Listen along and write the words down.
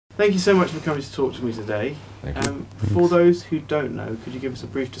Thank you so much for coming to talk to me today. Thank you. For those who don't know, could you give us a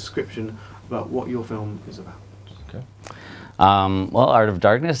brief description about what your film is about? Okay. Well, Art of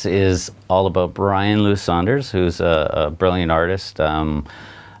Darkness is all about Bryan Lewis, who's a brilliant artist who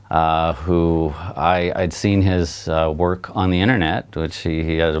I'd seen his work on the internet, which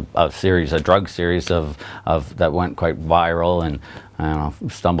he had a drug series of that went quite viral, and I don't know,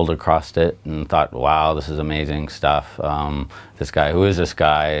 stumbled across it and thought, wow, this is amazing stuff. This guy, who is this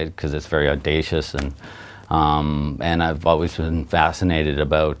guy? Because it's very audacious, and I've always been fascinated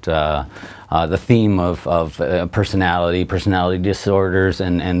about the theme of personality disorders,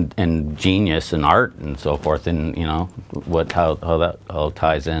 and genius and art and so forth, and you know how that all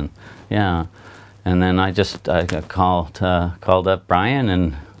ties in. Yeah, and then I got called up Bryan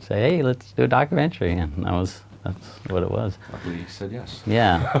and say, hey, let's do a documentary, and that's what it was. Luckily he said yes.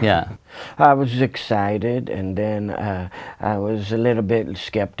 Yeah, yeah. I was excited, and then I was a little bit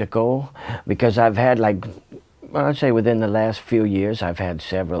skeptical because I've had, like, I'd say within the last few years, I've had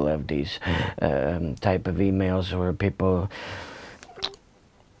several of these type of emails where people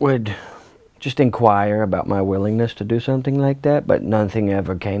would just inquire about my willingness to do something like that, but nothing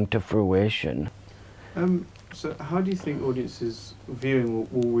ever came to fruition. So how do you think audiences viewing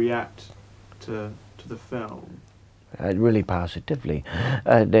will react to the film? Really positively.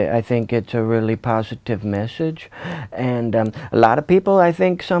 I think it's a really positive message, and a lot of people, I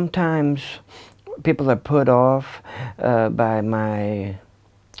think sometimes people are put off by my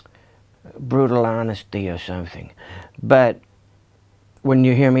brutal honesty or something, but when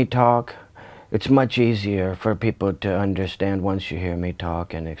you hear me talk, it's much easier for people to understand once you hear me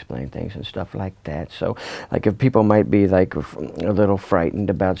talk and explain things and stuff like that. So, like, if people might be like a little frightened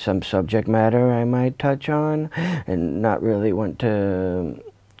about some subject matter I might touch on and not really want to,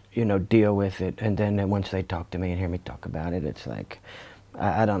 you know, deal with it, and then once they talk to me and hear me talk about it, it's like,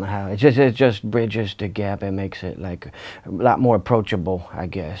 I don't know how. It just bridges the gap and makes it like a lot more approachable, I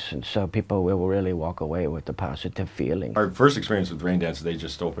guess. And so people will really walk away with a positive feeling. Our first experience with Raindance, they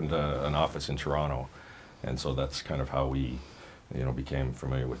just opened an office in Toronto, and so that's kind of how we, you know, became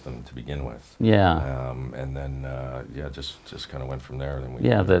familiar with them to begin with. Yeah. And then yeah, just kind of went from there. Then we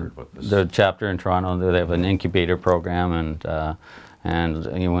heard about the chapter in Toronto, they have an incubator program, and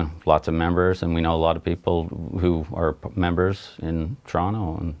you know, lots of members, and we know a lot of people who are members in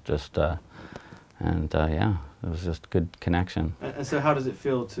Toronto, and just yeah, it was just a good connection. And so how does it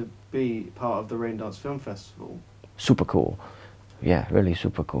feel to be part of the Raindance Film Festival? Super cool. Yeah, really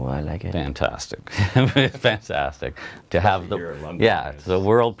super cool. I like it. Fantastic. Fantastic to have London, it's a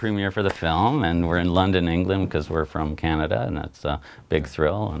world premiere for the film, and we're in London, England, because we're from Canada, and that's a big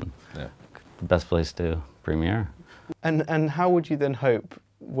thrill, and the best place to premiere. And how would you then hope,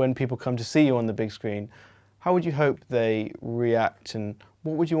 when people come to see you on the big screen, how would you hope they react, and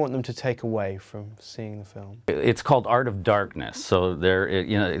what would you want them to take away from seeing the film? It's called Art of Darkness, so there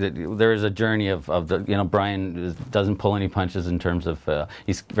is a journey of the, you know, Bryan doesn't pull any punches in terms of,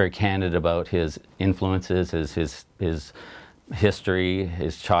 he's very candid about his influences, his history,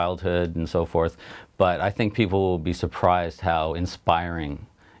 his childhood, and so forth, but I think people will be surprised how inspiring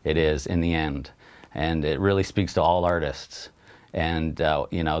it is in the end. And it really speaks to all artists, and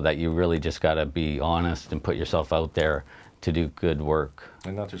you know, that you really just got to be honest and put yourself out there to do good work.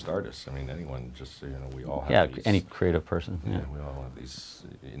 And not just artists. I mean, anyone. Just, you know, we all have these, any creative person. Yeah, we all have these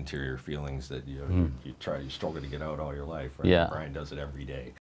interior feelings that you struggle to get out all your life. Right? Yeah. Bryan does it every day.